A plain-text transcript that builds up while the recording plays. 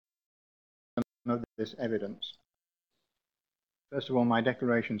of this evidence. First of all, my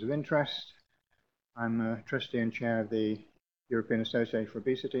declarations of interest. I'm a trustee and chair of the European Association for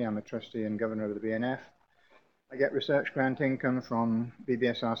Obesity. I'm a trustee and governor of the BNF. I get research grant income from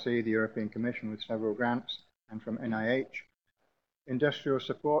BBSRC, the European Commission, with several grants, and from NIH. Industrial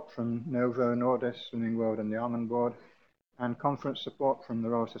support from Novo Nordisk, Swimming World, and the Almond Board, and conference support from the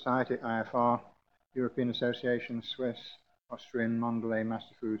Royal Society, IFR, European Association, Swiss, Austrian, Mondelez,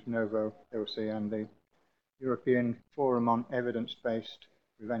 Masterfoods, Novo, LC, and the European Forum on Evidence-Based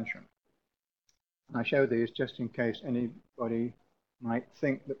Prevention. And I show these just in case anybody might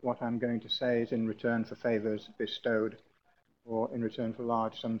think that what I'm going to say is in return for favors bestowed or in return for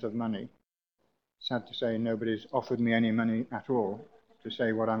large sums of money. Sad to say, nobody's offered me any money at all to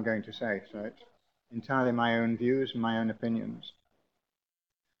say what I'm going to say, so it's entirely my own views and my own opinions.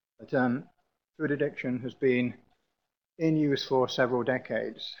 But food addiction has been in use for several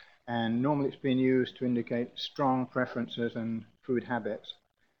decades, and normally it's been used to indicate strong preferences and food habits.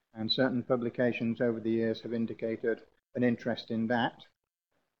 And certain publications over the years have indicated an interest in that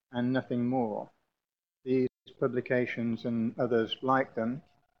and nothing more. These publications and others like them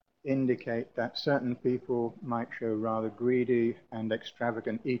indicate that certain people might show rather greedy and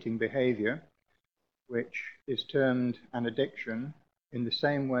extravagant eating behavior, which is termed an addiction in the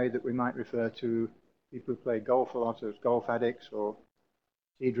same way that we might refer to people who play golf a lot as golf addicts, or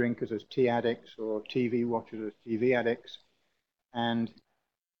tea drinkers as tea addicts, or TV watchers as TV addicts, and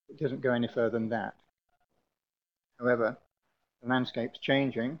it doesn't go any further than that. However, the landscape's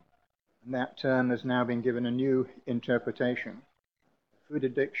changing, and that term has now been given a new interpretation. Food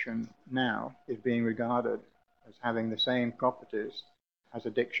addiction now is being regarded as having the same properties as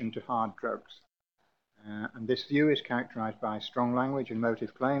addiction to hard drugs. And this view is characterized by strong language and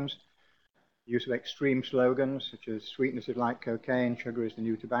motive claims, use of extreme slogans such as sweetness is like cocaine, sugar is the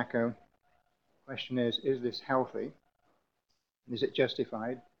new tobacco. The question is this healthy? Is it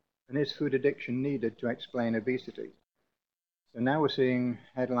justified? And is food addiction needed to explain obesity? So now we're seeing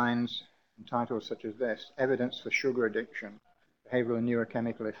headlines and titles such as this: evidence for sugar addiction, behavioral and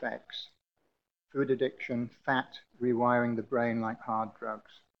neurochemical effects, food addiction, fat rewiring the brain like hard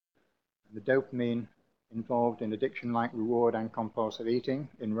drugs, and the dopamine involved in addiction-like reward and compulsive eating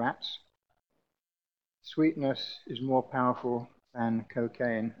in rats. Sweetness is more powerful than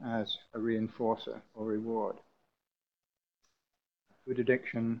cocaine as a reinforcer or reward. Food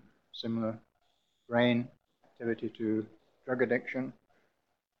addiction, similar brain activity to drug addiction,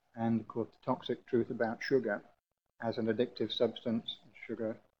 and of course the toxic truth about sugar as an addictive substance.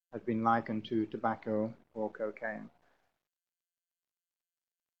 Sugar has been likened to tobacco or cocaine.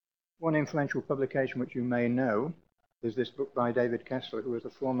 One influential publication which you may know is this book by David Kessler, who was a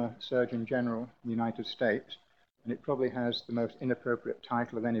former Surgeon General in the United States, and it probably has the most inappropriate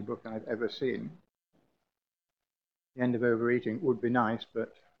title of any book I've ever seen. The End of Overeating would be nice,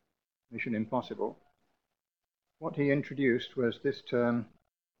 but mission impossible. What he introduced was this term,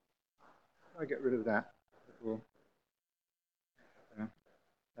 I get rid of that,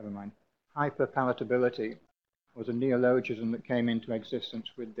 never mind. Hyperpalatability was a neologism that came into existence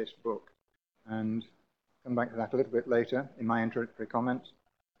with this book, and I'll come back to that a little bit later in my introductory comments,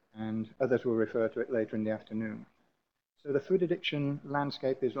 and others will refer to it later in the afternoon. So the food addiction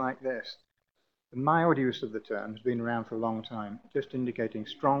landscape is like this. The mild use of the term has been around for a long time, just indicating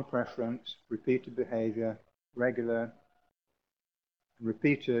strong preference, repeated behavior, regular and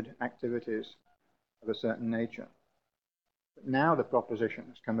repeated activities of a certain nature. But now the proposition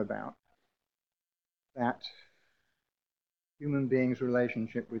has come about that human beings'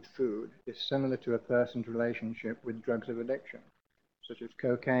 relationship with food is similar to a person's relationship with drugs of addiction, such as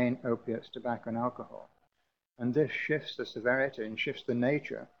cocaine, opiates, tobacco, and alcohol. And this shifts the severity and shifts the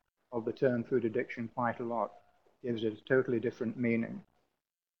nature of the term food addiction quite a lot, gives it a totally different meaning.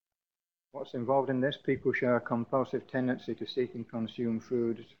 What's involved in this? People show a compulsive tendency to seek and consume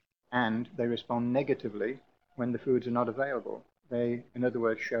foods, and they respond negatively when the foods are not available. They, in other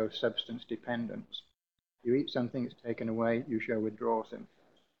words, show substance dependence. You eat something, it's taken away, you show withdrawal symptoms.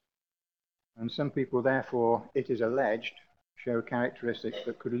 And some people, therefore, it is alleged, show characteristics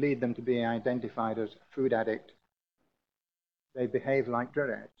that could lead them to be identified as food addict. They behave like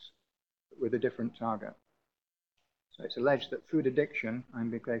drug addicts, but with a different target. So it's alleged that food addiction,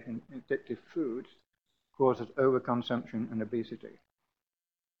 implication addictive foods, causes overconsumption and obesity.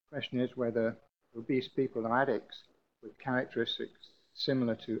 The question is whether obese people are addicts with characteristics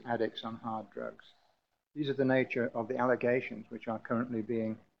similar to addicts on hard drugs. These are the nature of the allegations which are currently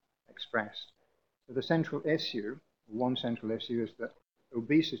being expressed. So the central issue, one central issue, is that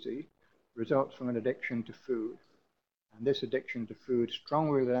obesity results from an addiction to food. And this addiction to food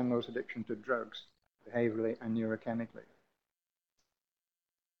strongly resembles addiction to drugs, behaviorally and neurochemically.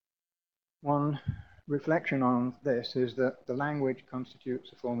 One reflection on this is that the language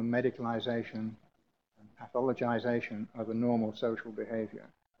constitutes a form of medicalization and pathologization of a normal social behavior,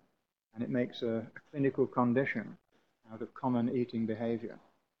 and it makes a clinical condition out of common eating behavior.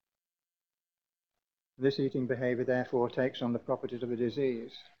 This eating behavior therefore takes on the properties of a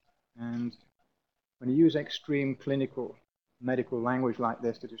disease, and when you use extreme clinical medical language like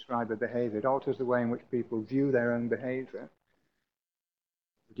this to describe a behavior, it alters the way in which people view their own behavior,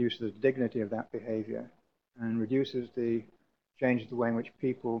 reduces the dignity of that behavior, and changes the way in which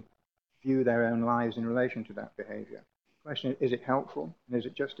people view their own lives in relation to that behavior. The question is it helpful and is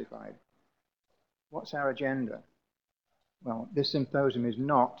it justified? What's our agenda? Well, this symposium is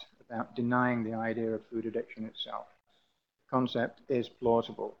not about denying the idea of food addiction itself. The concept is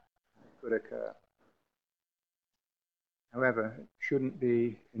plausible. It could occur. However, it shouldn't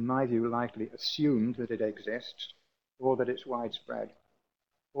be, in my view, likely assumed that it exists or that it's widespread,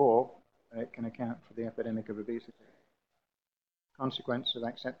 or it can account for the epidemic of obesity. Consequences of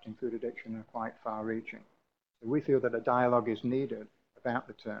accepting food addiction are quite far-reaching. So we feel that a dialogue is needed about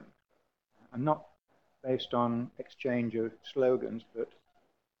the term, and not based on exchange of slogans, but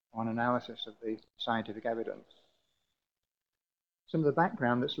on analysis of the scientific evidence. Some of the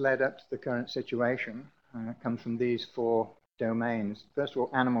background that's led up to the current situation comes from these four domains. First of all,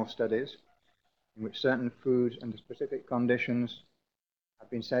 animal studies, in which certain foods under specific conditions have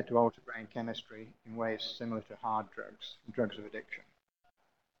been said to alter brain chemistry in ways similar to hard drugs, drugs of addiction.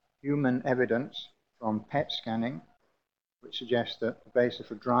 Human evidence from PET scanning, which suggests that the basis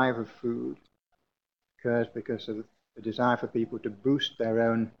for drive of food occurs because of the desire for people to boost their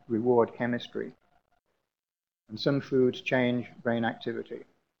own reward chemistry. And some foods change brain activity.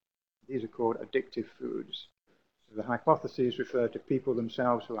 These are called addictive foods. So the hypotheses refer to people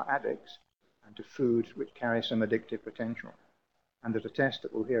themselves who are addicts and to foods which carry some addictive potential. And there's a test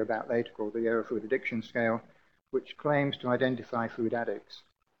that we'll hear about later called the Eurofood Addiction Scale, which claims to identify food addicts.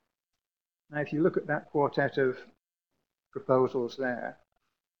 Now, if you look at that quartet of proposals there,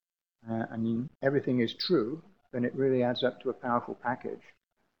 and everything is true, then it really adds up to a powerful package.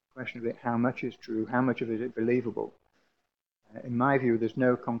 The question of it, how much is true, how much of it is believable? In my view, there's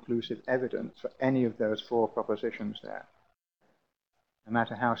no conclusive evidence for any of those four propositions there, no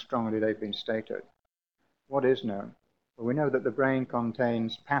matter how strongly they've been stated. What is known? Well, we know that the brain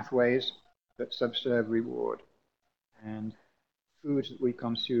contains pathways that subserve reward, and foods that we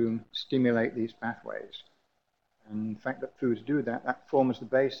consume stimulate these pathways. And the fact that foods do that, that forms the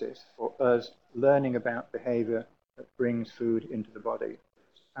basis for us learning about behavior that brings food into the body.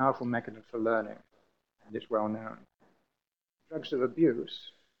 It's a powerful mechanism for learning, and it's well known. Drugs of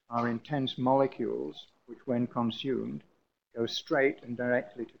abuse are intense molecules which, when consumed, go straight and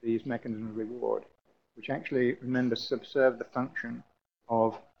directly to these mechanisms of reward, which actually, remember, subserve the function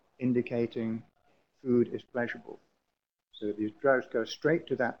of indicating food is pleasurable. So these drugs go straight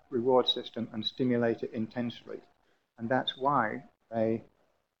to that reward system and stimulate it intensely. And that's why they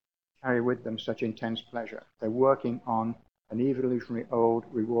carry with them such intense pleasure. They're working on an evolutionary old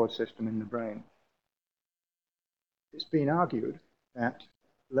reward system in the brain. It's been argued that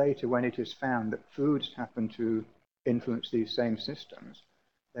later, when it is found that foods happen to influence these same systems,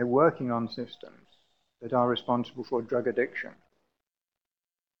 they're working on systems that are responsible for drug addiction,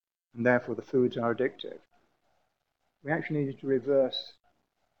 and therefore the foods are addictive. We actually need to reverse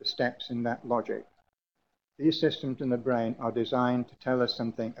the steps in that logic. These systems in the brain are designed to tell us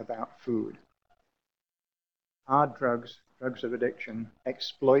something about food. Hard drugs, drugs of addiction,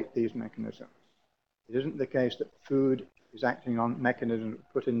 exploit these mechanisms. It isn't the case that food is acting on mechanisms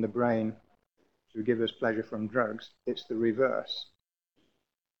put in the brain to give us pleasure from drugs. It's the reverse.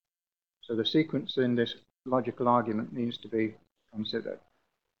 So the sequence in this logical argument needs to be considered.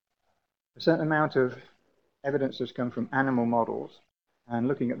 A certain amount of evidence has come from animal models, and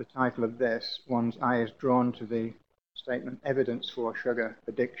looking at the title of this, one's eye is drawn to the statement, evidence for sugar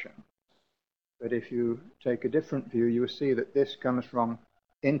addiction. But if you take a different view, you will see that this comes from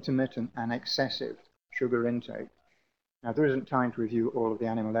intermittent and excessive sugar intake. Now, there isn't time to review all of the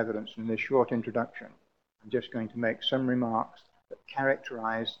animal evidence in this short introduction. I'm just going to make some remarks that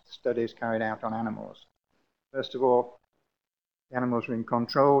characterize studies carried out on animals. First of all, the animals are in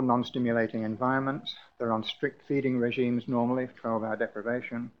controlled, non-stimulating environments. They're on strict feeding regimes normally, 12-hour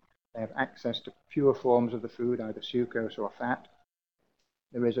deprivation. They have access to pure forms of the food, either sucrose or fat.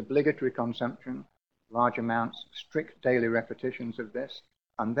 There is obligatory consumption, large amounts, strict daily repetitions of this,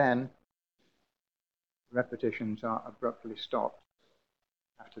 and then repetitions are abruptly stopped,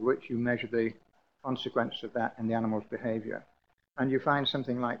 after which you measure the consequence of that in the animal's behavior. And you find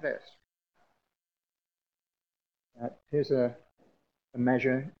something like this. Here's a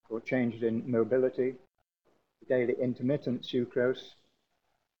measure for changes in mobility. The daily intermittent sucrose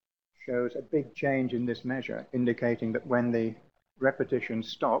shows a big change in this measure, indicating that when the repetitions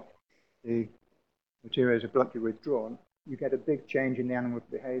stop, the material is abruptly withdrawn, you get a big change in the animal's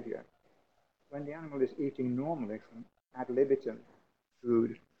behavior. When the animal is eating normally from ad libitum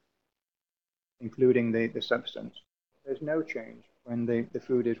food, including the substance, there's no change when the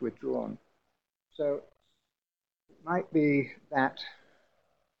food is withdrawn. So it might be that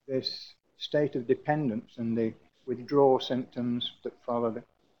this state of dependence and the withdrawal symptoms that follow the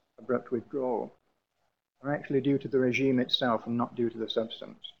abrupt withdrawal are actually due to the regime itself and not due to the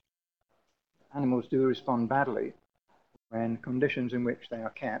substance. Animals do respond badly when conditions in which they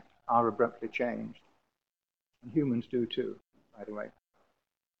are kept are abruptly changed. And humans do too, by the way.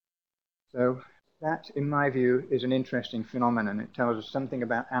 So that, in my view, is an interesting phenomenon. It tells us something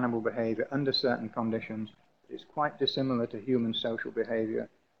about animal behavior under certain conditions that is quite dissimilar to human social behavior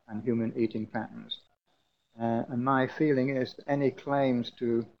and human eating patterns. And my feeling is that any claims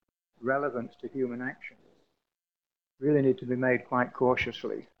to relevance to human action really need to be made quite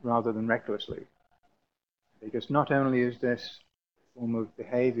cautiously rather than recklessly. Because not only is this form of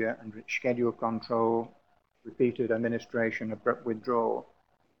behavior and schedule control, repeated administration, abrupt withdrawal,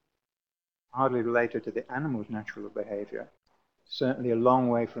 hardly related to the animal's natural behavior, certainly a long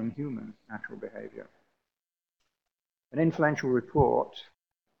way from human natural behavior. An influential report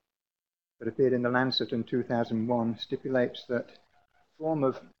that appeared in The Lancet in 2001 stipulates that a form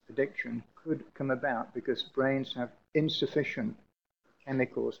of addiction could come about because brains have insufficient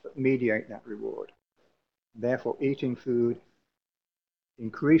chemicals that mediate that reward. Therefore, eating food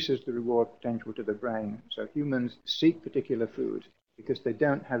increases the reward potential to the brain. So humans seek particular foods because they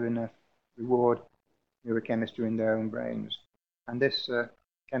don't have enough reward neurochemistry in their own brains. And this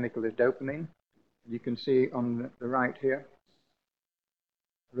chemical is dopamine. You can see on the right here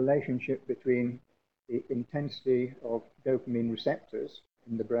a relationship between the intensity of dopamine receptors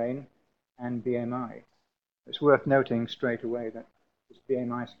in the brain and BMI. It's worth noting straight away that this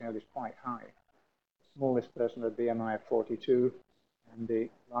BMI scale is quite high. The smallest person with a BMI of 42 and the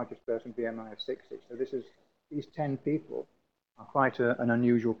largest person BMI of 60. So these 10 people are quite an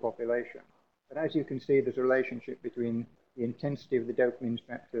unusual population. But as you can see, there's a relationship between the intensity of the dopamine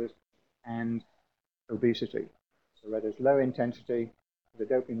receptors and obesity. So where there's low intensity of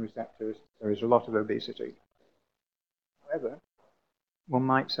the dopamine receptors, there is a lot of obesity. However, one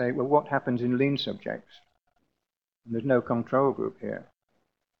might say, well, what happens in lean subjects? And there's no control group here.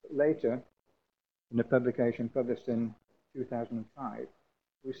 But later, in a publication published in 2005,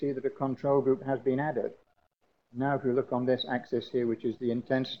 we see that a control group has been added. Now, if you look on this axis here, which is the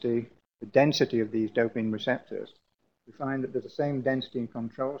intensity, the density of these dopamine receptors, we find that there's the same density in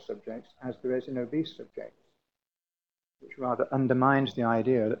control subjects as there is in obese subjects, which rather undermines the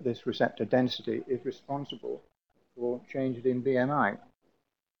idea that this receptor density is responsible for changes in BMI.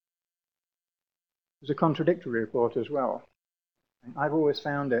 There's a contradictory report as well. And I've always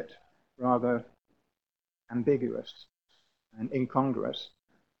found it rather ambiguous and incongruous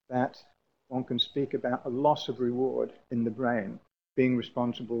that one can speak about a loss of reward in the brain being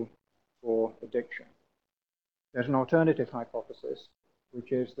responsible for addiction. There's an alternative hypothesis,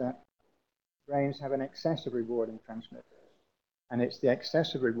 which is that brains have an excessive rewarding transmitter, and it's the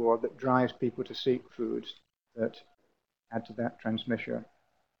excessive reward that drives people to seek foods that add to that transmission.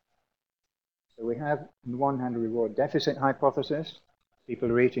 So we have, on the one hand, a reward deficit hypothesis.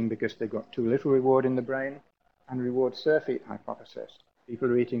 People are eating because they've got too little reward in the brain, and a reward surfeit hypothesis. People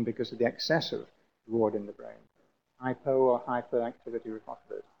are eating because of the excessive reward in the brain, hypo or hyperactivity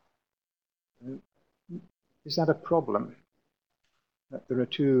hypothesis. Is that a problem? That there are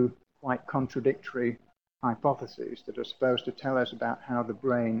two quite contradictory hypotheses that are supposed to tell us about how the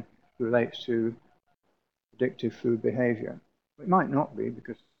brain relates to addictive food behavior? It might not be,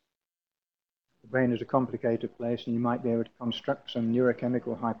 because the brain is a complicated place and you might be able to construct some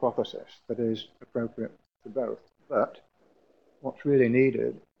neurochemical hypothesis that is appropriate for both. But what's really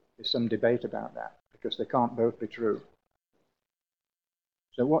needed is some debate about that, because they can't both be true.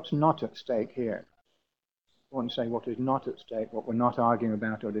 So what's not at stake here? I want to say what is not at stake, what we're not arguing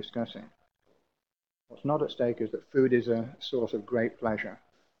about or discussing. What's not at stake is that food is a source of great pleasure.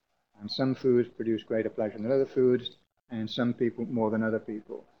 And some foods produce greater pleasure than other foods, and some people more than other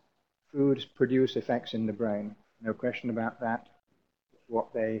people. Foods produce effects in the brain, no question about that. It's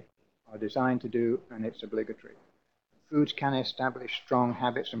what they are designed to do, and it's obligatory. Foods can establish strong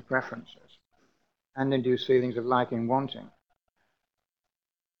habits and preferences, and induce feelings of liking and wanting,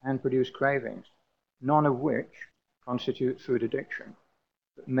 and produce cravings. none of which constitute food addiction,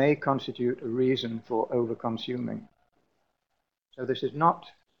 but may constitute a reason for over-consuming. So this is not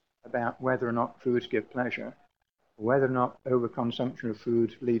about whether or not foods give pleasure, or whether or not overconsumption of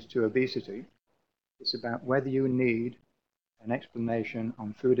food leads to obesity. It's about whether you need an explanation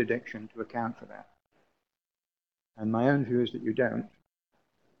on food addiction to account for that. And my own view is that you don't.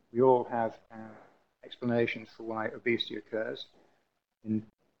 We all have explanations for why obesity occurs. In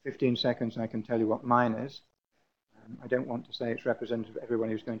 15 seconds, I can tell you what mine is. I don't want to say it's representative of everyone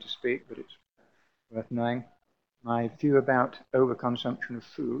who's going to speak, but it's worth knowing. My view about overconsumption of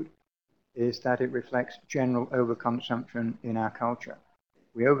food is that it reflects general overconsumption in our culture.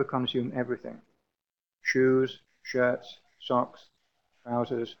 We overconsume everything. Shoes, shirts, socks,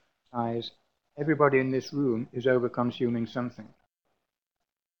 trousers, ties. Everybody in this room is overconsuming something.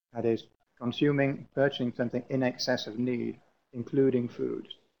 That is, purchasing something in excess of need, including food.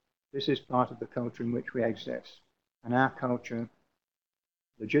 This is part of the culture in which we exist. And our culture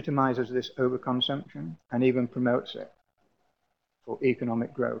legitimizes this overconsumption and even promotes it for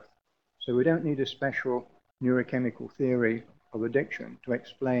economic growth. So we don't need a special neurochemical theory of addiction to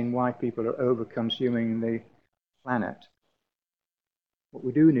explain why people are over-consuming the planet. What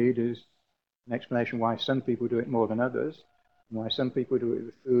we do need is an explanation why some people do it more than others, and why some people do it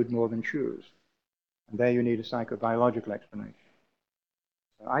with food more than shoes. And there you need a psychobiological explanation.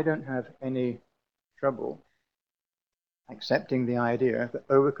 So I don't have any trouble accepting the idea that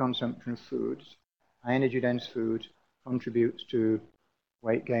overconsumption of foods, high energy-dense foods, contributes to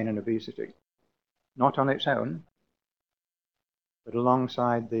weight gain and obesity. Not on its own, but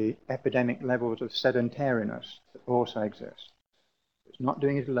alongside the epidemic levels of sedentariness that also exist. It's not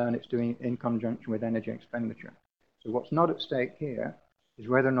doing it alone, it's doing it in conjunction with energy expenditure. So what's not at stake here is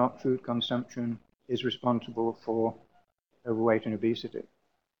whether or not food consumption is responsible for overweight and obesity.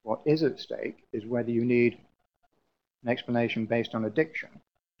 What is at stake is whether you need an explanation based on addiction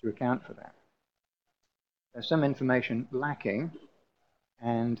to account for that. There's some information lacking,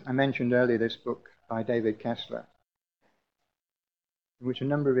 and I mentioned earlier this book by David Kessler, in which a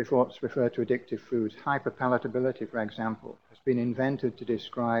number of reports refer to addictive foods. Hyperpalatability, for example, has been invented to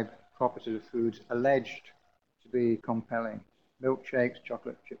describe properties of foods alleged to be compelling. Milkshakes,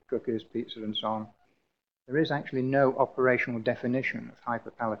 chocolate chip cookies, pizza, and so on. There is actually no operational definition of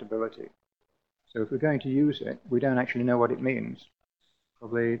hyperpalatability. So if we're going to use it, we don't actually know what it means.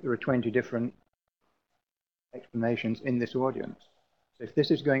 Probably there are 20 different explanations in this audience. So if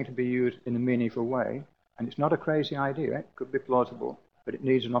this is going to be used in a meaningful way, and it's not a crazy idea, it could be plausible, but it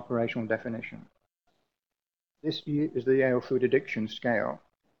needs an operational definition. This is the Yale Food Addiction Scale,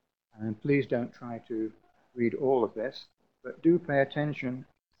 and please don't try to read all of this, but do pay attention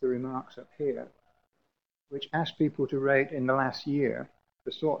to the remarks up here, which ask people to rate in the last year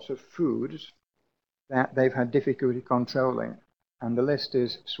the sorts of foods that they've had difficulty controlling. And the list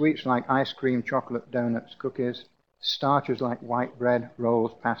is sweets like ice cream, chocolate, donuts, cookies, starches like white bread,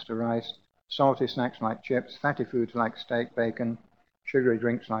 rolls, pasta, rice, salty snacks like chips, fatty foods like steak, bacon, sugary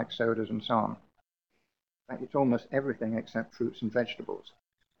drinks like sodas, and so on. In fact, it's almost everything except fruits and vegetables.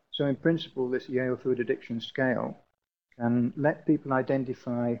 So in principle, this Yale Food Addiction Scale can let people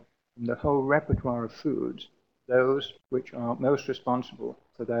identify from the whole repertoire of foods those which are most responsible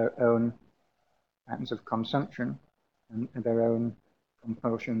for their own patterns of consumption and their own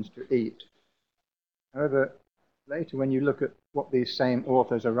compulsions to eat. However, later when you look at what these same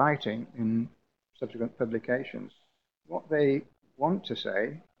authors are writing in subsequent publications, what they want to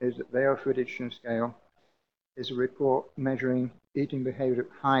say is that the Yale Food Addiction Scale is a report measuring eating behavior of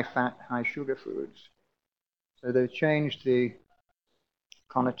high-fat, high-sugar foods. So they've changed the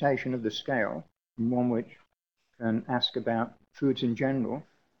connotation of the scale from one which can ask about foods in general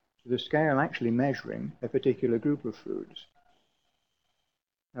to the scale actually measuring a particular group of foods.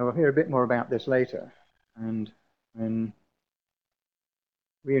 Now we'll hear a bit more about this later, and when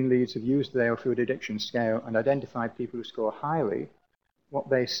we in Leeds have used the Yale Food Addiction Scale and identified people who score highly, what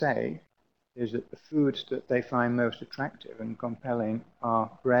they say is that the foods that they find most attractive and compelling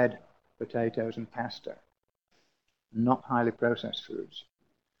are bread, potatoes, and pasta, not highly processed foods.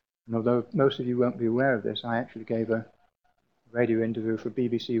 And although most of you won't be aware of this, I actually gave a radio interview for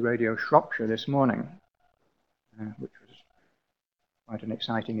BBC Radio Shropshire this morning, which was quite an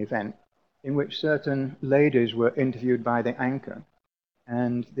exciting event, in which certain ladies were interviewed by the anchor.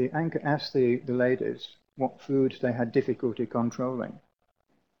 And the anchor asked the ladies what foods they had difficulty controlling.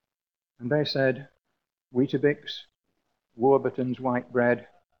 And they said Weetabix, Warburton's white bread,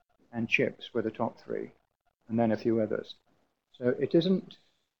 and chips were the top three, and then a few others. So it isn't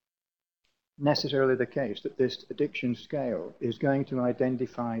necessarily the case that this addiction scale is going to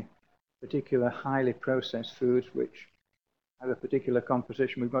identify particular highly processed foods which have a particular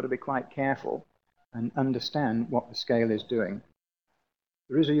composition, we've got to be quite careful and understand what the scale is doing.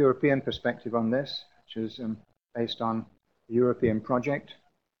 There is a European perspective on this, which is based on the European project,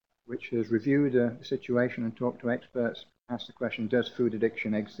 which has reviewed the situation and talked to experts, asked the question, does food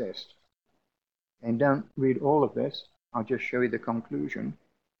addiction exist? And don't read all of this, I'll just show you the conclusion.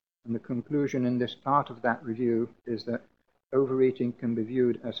 And the conclusion in this part of that review is that overeating can be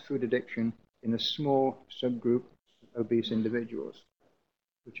viewed as food addiction in a small subgroup of obese individuals,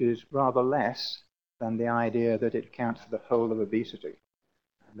 which is rather less than the idea that it accounts for the whole of obesity,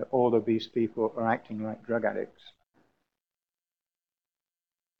 and that all obese people are acting like drug addicts.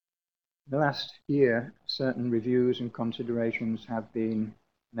 In the last year, certain reviews and considerations have been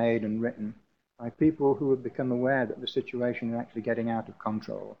made and written by people who have become aware that the situation is actually getting out of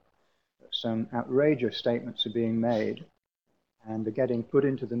control. Some outrageous statements are being made, and they're getting put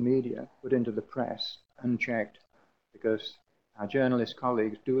into the media, put into the press, unchecked, because our journalist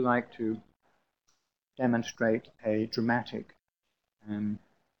colleagues do like to demonstrate a dramatic and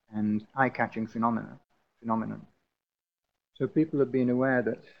eye-catching phenomenon. So people have been aware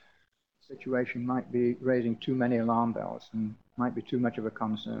that the situation might be raising too many alarm bells and might be too much of a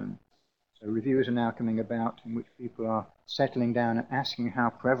concern. So reviews are now coming about in which people are settling down and asking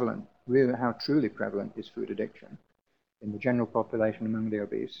how prevalent, really how truly prevalent is food addiction in the general population among the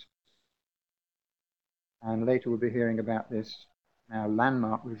obese. And later we'll be hearing about this now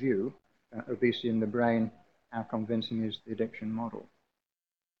landmark review, Obesity in the Brain, how convincing is the addiction model.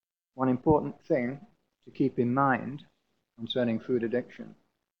 One important thing to keep in mind concerning food addiction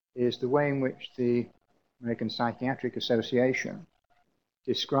is the way in which the American Psychiatric Association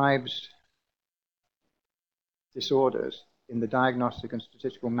describes disorders in the Diagnostic and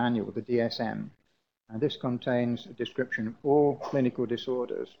Statistical Manual, the DSM. And this contains a description of all clinical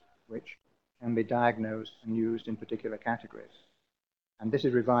disorders which can be diagnosed and used in particular categories. And this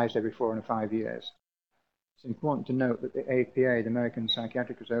is revised every 4 and 5 years. It's important to note that the APA, the American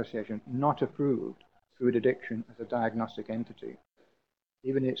Psychiatric Association, not approved food addiction as a diagnostic entity,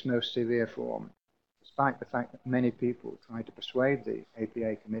 even in its most severe form, despite the fact that many people tried to persuade the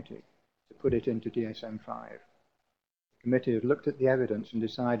APA committee to put it into DSM-5. The committee has looked at the evidence and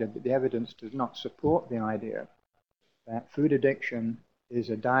decided that the evidence does not support the idea that food addiction is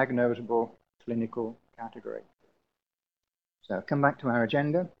a diagnosable clinical category. So come back to our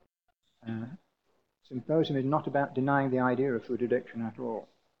agenda. Symposium is not about denying the idea of food addiction at all.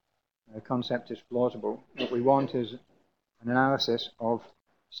 The concept is plausible. What we want is an analysis of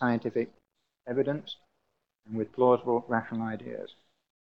scientific evidence and with plausible, rational ideas.